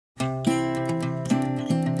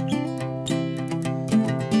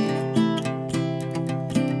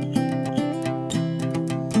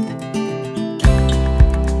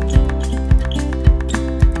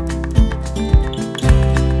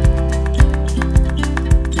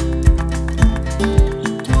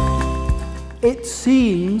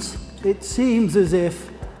seems as if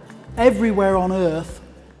everywhere on earth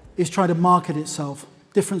is trying to market itself.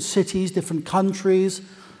 Different cities, different countries,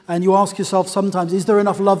 and you ask yourself sometimes, is there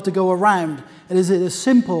enough love to go around? And is it as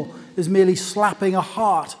simple as merely slapping a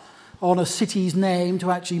heart on a city's name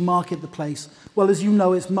to actually market the place? Well, as you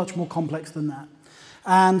know, it's much more complex than that.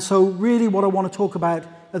 And so really what I want to talk about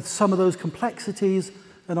are some of those complexities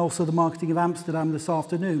and also the marketing of Amsterdam this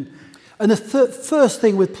afternoon. And the first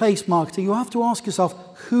thing with place marketing, you have to ask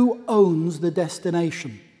yourself, who owns the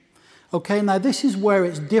destination? Okay, now this is where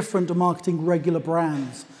it's different to marketing regular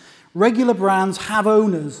brands. Regular brands have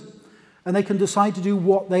owners, and they can decide to do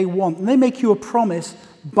what they want. And they make you a promise,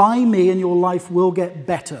 buy me and your life will get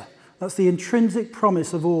better. That's the intrinsic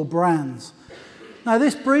promise of all brands. Now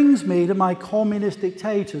this brings me to my communist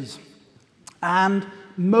dictators. And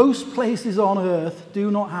most places on earth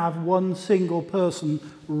do not have one single person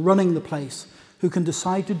running the place who can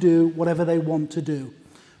decide to do whatever they want to do.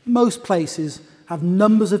 Most places have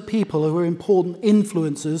numbers of people who are important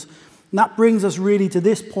influencers. And that brings us really to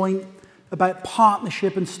this point about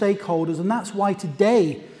partnership and stakeholders. And that's why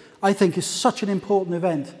today, I think, is such an important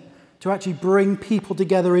event, to actually bring people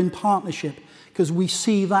together in partnership, because we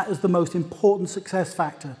see that as the most important success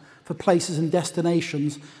factor for places and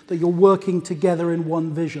destinations, that you're working together in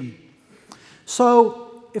one vision.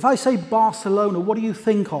 So if I say Barcelona, what do you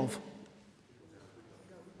think of?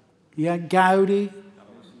 Yeah, Gaudi,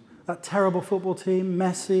 that terrible football team,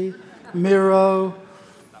 Messi, Miro.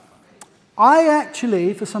 I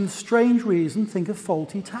actually, for some strange reason, think of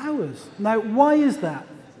Faulty Towers. Now, why is that?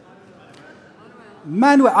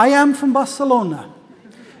 Manuel, I am from Barcelona.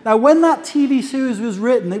 Now, when that TV series was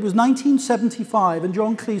written, it was 1975, and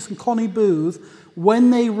John Cleese and Connie Booth,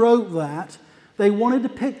 when they wrote that, they wanted to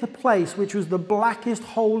pick the place which was the blackest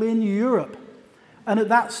hole in Europe. And at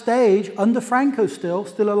that stage, under Franco still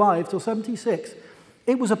alive till 76,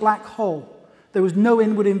 it was a black hole. There was no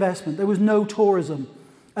inward investment. There was no tourism.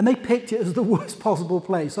 And they picked it as the worst possible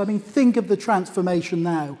place. I mean, think of the transformation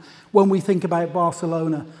now when we think about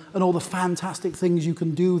Barcelona and all the fantastic things you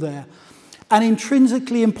can do there. And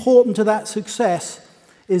intrinsically important to that success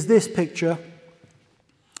is this picture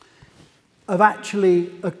of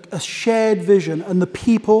actually a shared vision and the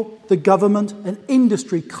people, the government, and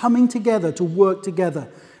industry coming together to work together.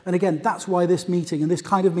 And again, that's why this meeting and this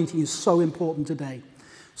kind of meeting is so important today.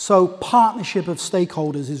 So partnership of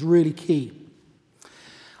stakeholders is really key.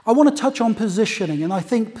 I want to touch on positioning, and I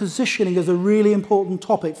think positioning is a really important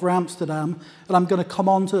topic for Amsterdam, and I'm going to come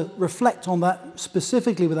on to reflect on that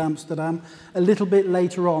specifically with Amsterdam a little bit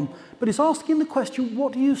later on. But it's asking the question,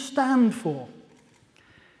 what do you stand for?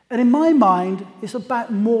 And in my mind, it's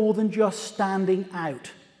about more than just standing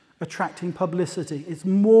out, attracting publicity. It's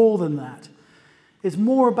more than that. It's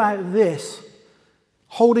more about this,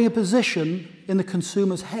 holding a position in the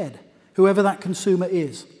consumer's head, whoever that consumer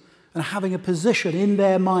is, and having a position in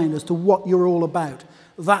their mind as to what you're all about.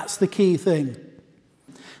 That's the key thing.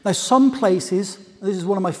 Now, some places, this is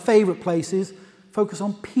one of my favorite places, focus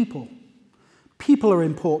on people. People are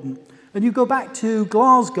important. And you go back to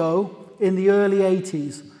Glasgow in the early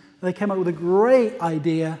 80s, and they came up with a great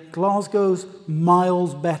idea, Glasgow's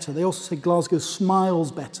miles better. They also said Glasgow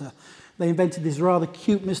smiles better. They invented this rather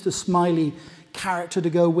cute Mr. Smiley character to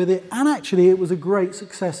go with it, and actually it was a great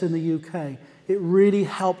success in the UK. It really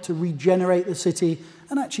helped to regenerate the city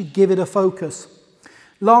and actually give it a focus.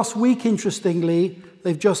 Last week, interestingly,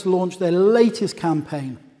 they've just launched their latest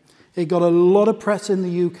campaign. It got a lot of press in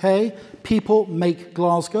the UK. People make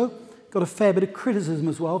Glasgow. Got a fair bit of criticism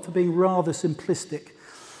as well for being rather simplistic.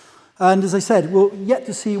 And as I said, we'll yet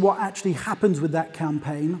to see what actually happens with that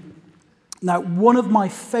campaign. Now, one of my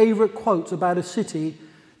favorite quotes about a city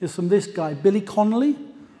is from this guy, Billy Connolly,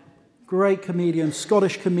 great comedian,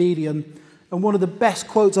 Scottish comedian, and one of the best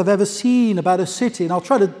quotes I've ever seen about a city, and I'll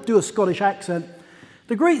try to do a Scottish accent.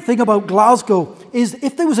 The great thing about Glasgow is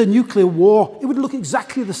if there was a nuclear war, it would look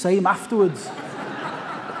exactly the same afterwards.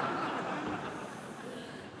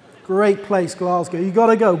 Great place, Glasgow. You've got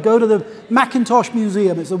to go. Go to the Macintosh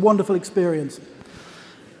Museum. It's a wonderful experience.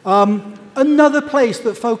 Another place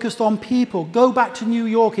that focused on people. Go back to New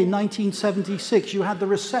York in 1976. You had the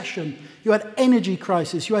recession. You had energy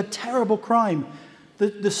crisis. You had terrible crime.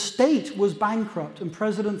 The state was bankrupt, and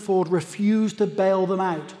President Ford refused to bail them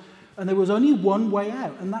out. And there was only one way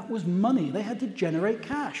out, and that was money. They had to generate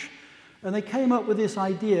cash. And they came up with this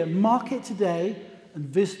idea, market today, and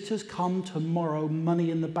visitors come tomorrow, money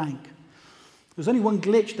in the bank. There was only one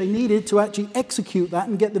glitch. They needed to actually execute that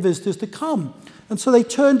and get the visitors to come. And so they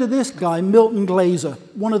turned to this guy, Milton Glaser,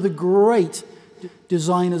 one of the great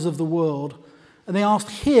designers of the world, and they asked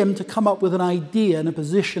him to come up with an idea and a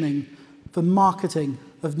positioning for marketing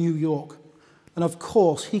of New York. And of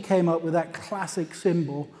course, he came up with that classic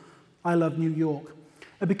symbol, I love New York.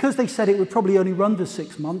 And because they said it would probably only run for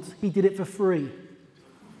 6 months, he did it for free.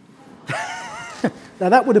 Now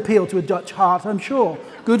that would appeal to a Dutch heart, I'm sure.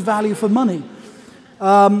 Good value for money.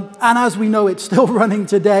 And as we know, it's still running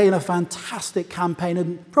today in a fantastic campaign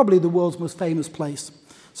and probably the world's most famous place.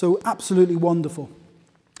 So absolutely wonderful.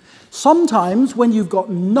 Sometimes when you've got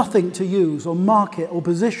nothing to use or market or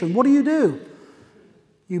position, what do?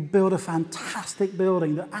 You build a fantastic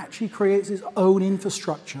building that actually creates its own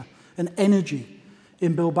infrastructure and energy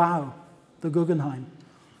in Bilbao, the Guggenheim.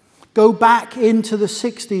 Go back into the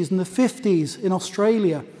 60s and the 50s in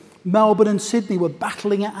Australia. Melbourne and Sydney were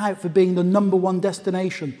battling it out for being the #1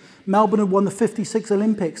 destination. Melbourne had won the '56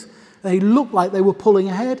 Olympics. They looked like they were pulling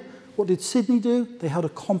ahead. What did Sydney do? They held a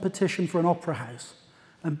competition for an opera house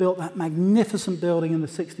and built that magnificent building in the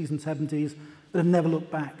 60s and 70s that have never looked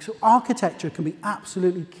back. So architecture can be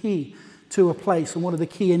absolutely key to a place and one of the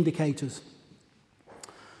key indicators.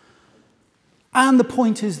 And the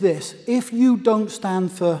point is this, if you don't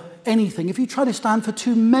stand for anything, if you try to stand for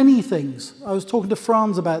too many things, I was talking to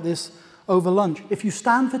Franz about this over lunch, if you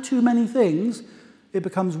stand for too many things, it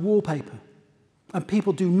becomes wallpaper. And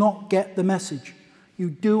people do not get the message. You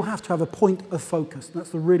do have to have a point of focus.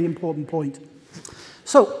 That's the really important point.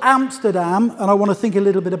 So Amsterdam, and I want to think a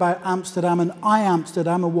little bit about Amsterdam and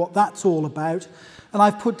iamsterdam and what that's all about. And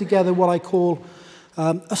I've put together what I call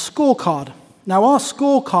a scorecard. Now our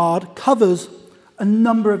scorecard covers a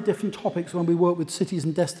number of different topics when we work with cities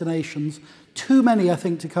and destinations. Too many, I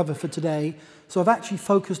think, to cover for today. So I've actually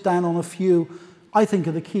focused down on a few I think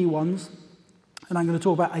are the key ones. And I'm going to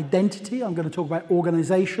talk about identity. I'm going to talk about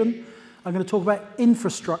organization. I'm going to talk about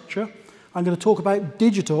infrastructure. I'm going to talk about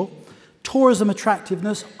digital, tourism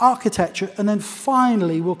attractiveness, architecture, and then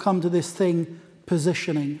finally we'll come to this thing,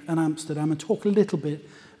 positioning in Amsterdam, and talk a little bit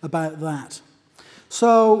about that.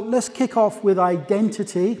 So let's kick off with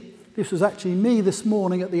identity. This was actually me this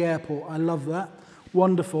morning at the airport. I love that.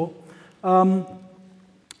 Wonderful.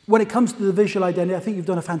 When it comes to the visual identity, I think you've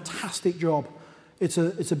done a fantastic job. It's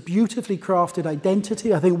a beautifully crafted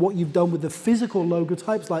identity. I think what you've done with the physical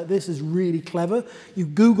logotypes like this is really clever. You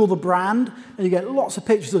Google the brand and you get lots of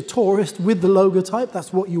pictures of tourists with the logotype.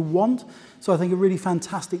 That's what you want. So I think a really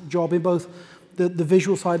fantastic job in both the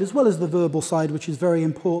visual side as well as the verbal side, which is very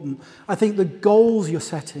important. I think the goals you're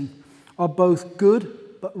setting are both good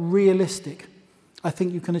but realistic. I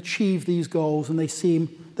think you can achieve these goals and they seem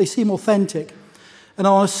authentic. And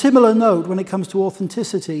on a similar note, when it comes to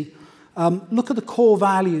authenticity, look at the core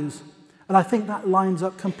values. And I think that lines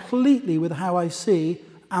up completely with how I see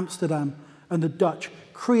Amsterdam and the Dutch.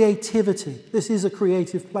 Creativity. This is a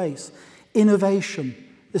creative place. Innovation.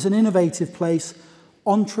 It's an innovative place.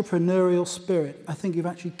 Entrepreneurial spirit. I think you've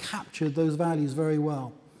actually captured those values very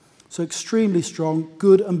well. So extremely strong,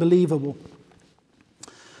 good and believable.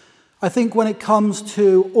 I think when it comes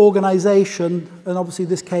to organization, and obviously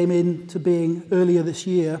this came into being earlier this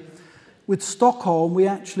year, with Stockholm, we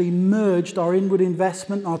actually merged our inward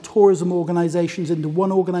investment, our tourism organizations into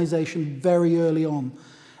one organization very early on.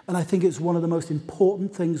 And I think it's one of the most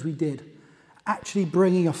important things we did, actually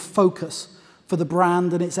bringing a focus for the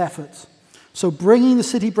brand and its efforts. So bringing the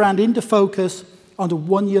city brand into focus onto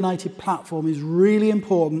one united platform is really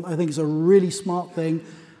important. I think it's a really smart thing.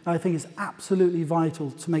 I think it's absolutely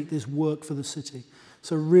vital to make this work for the city.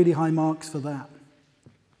 So really high marks for that.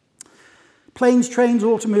 Planes, trains,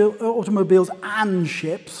 automobiles and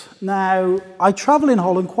ships. Now, I travel in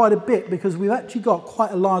Holland quite a bit because we've actually got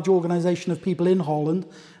quite a large organisation of people in Holland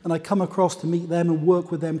and I come across to meet them and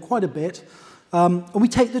work with them quite a bit. And we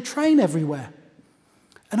take the train everywhere.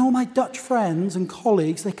 And all my Dutch friends and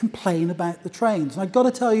colleagues, they complain about the trains. And I've got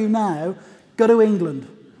to tell you now, go to England.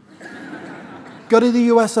 Go to the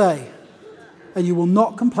USA, and you will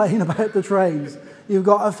not complain about the trains. You've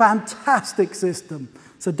got a fantastic system,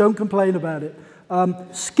 so don't complain about it.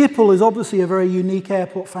 Schiphol is obviously a very unique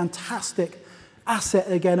airport, fantastic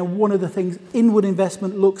asset again, and one of the things inward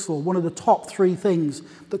investment looks for, one of the top 3 things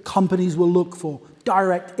that companies will look for.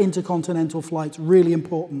 Direct intercontinental flights, really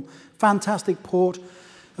important. Fantastic port,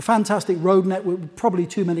 a fantastic road network, probably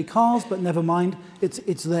too many cars, but never mind,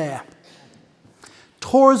 it's there.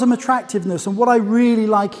 Tourism attractiveness, and what I really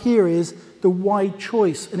like here is the wide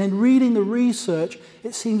choice. And in reading the research,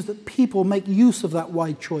 it seems that people make use of that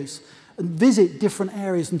wide choice and visit different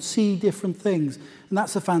areas and see different things. And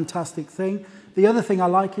that's a fantastic thing. The other thing I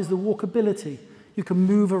like is the walkability. You can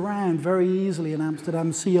move around very easily in Amsterdam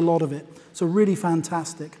and see a lot of it. So really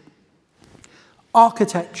fantastic.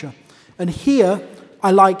 Architecture. And here, I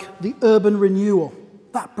like the urban renewal.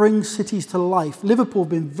 That brings cities to life. Liverpool have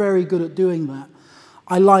been very good at doing that.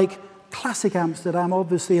 I like classic Amsterdam,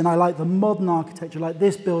 obviously, and I like the modern architecture, like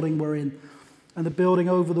this building we're in, and the building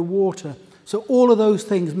over the water. So all of those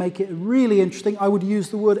things make it really interesting. I would use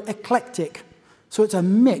the word eclectic. So it's a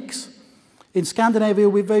mix. In Scandinavia,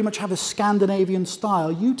 we very much have a Scandinavian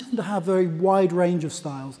style. You tend to have a very wide range of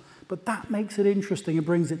styles, but that makes it interesting and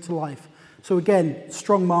brings it to life. So again,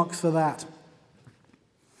 strong marks for that.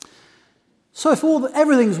 So if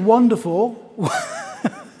everything's wonderful,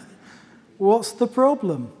 what's the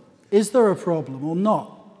problem? Is there a problem or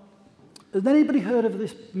not? Has anybody heard of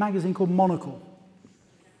this magazine called Monocle?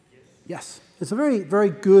 Yes. It's a very, very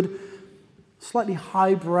good, slightly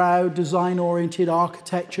highbrow, design-oriented,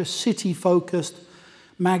 architecture, city-focused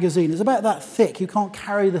magazine. It's about that thick. You can't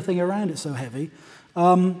carry the thing around, it's so heavy.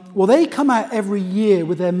 Well, they come out every year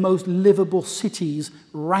with their most livable cities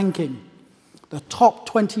ranking. The top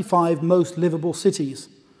 25 most livable cities.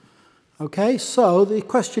 Okay, so the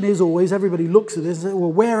question is always, everybody looks at this and says,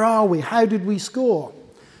 well, where are we? How did we score?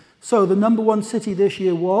 So the #1 city this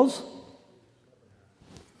year was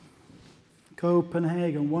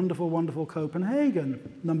Copenhagen. Wonderful, wonderful Copenhagen.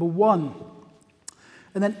 #1.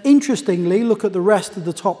 And then interestingly, look at the rest of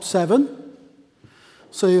the top 7.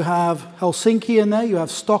 So you have Helsinki in there, you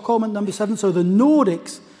have Stockholm at #7. So the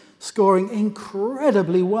Nordics scoring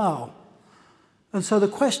incredibly well. And so the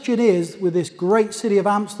question is, with this great city of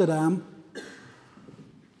Amsterdam,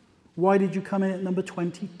 why did you come in at number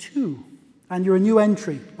 22? And you're a new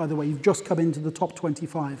entry, by the way. You've just come into the top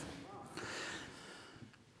 25.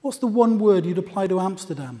 What's the one word you'd apply to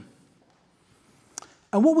Amsterdam?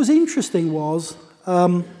 And what was interesting was,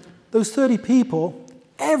 those 30 people,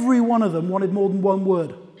 every one of them wanted more than one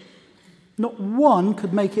word. Not one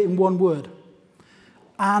could make it in one word.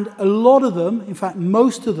 And a lot of them, in fact,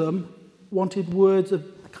 most of them, wanted words of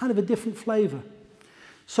kind of a different flavor.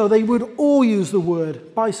 So they would all use the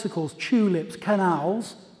word bicycles, tulips,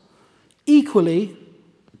 canals. Equally,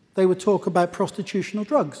 they would talk about prostitution or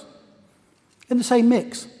drugs in the same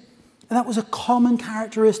mix. And that was a common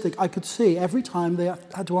characteristic I could see every time they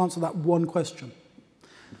had to answer that one question.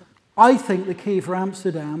 I think the key for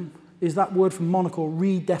Amsterdam is that word from Monocle,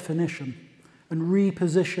 redefinition and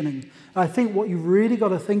repositioning. And I think what you've really got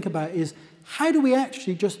to think about is, how do we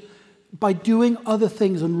actually just, by doing other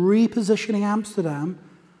things and repositioning Amsterdam,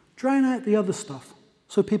 drown out the other stuff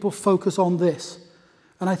so people focus on this?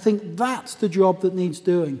 And I think that's the job that needs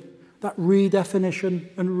doing, that redefinition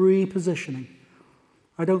and repositioning.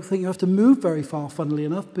 I don't think you have to move very far, funnily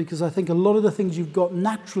enough, because I think a lot of the things you've got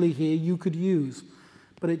naturally here you could use.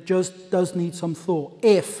 But it just does need some thought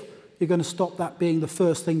if you're going to stop that being the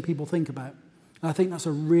first thing people think about. And I think that's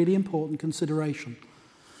a really important consideration.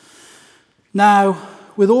 Now,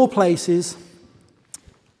 with all places,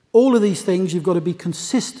 all of these things, you've got to be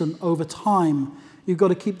consistent over time. You've got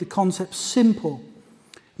to keep the concept simple.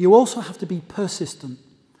 You also have to be persistent.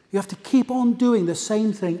 You have to keep on doing the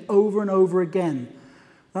same thing over and over again.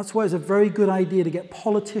 That's why it's a very good idea to get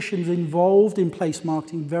politicians involved in place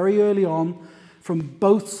marketing very early on from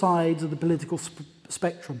both sides of the political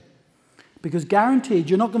spectrum. Because guaranteed,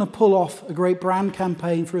 you're not going to pull off a great brand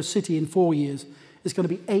campaign for a city in 4 years. It's going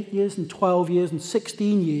to be 8 years and 12 years and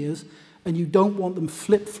 16 years, and you don't want them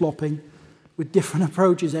flip-flopping with different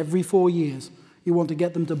approaches every 4 years. You want to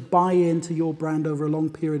get them to buy into your brand over a long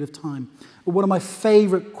period of time. But one of my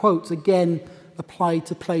favorite quotes, again, applied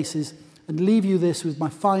to places, and leave you this with my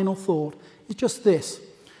final thought, is just this,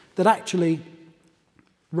 that actually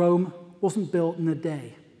Rome wasn't built in a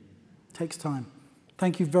day. It takes time.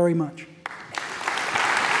 Thank you very much.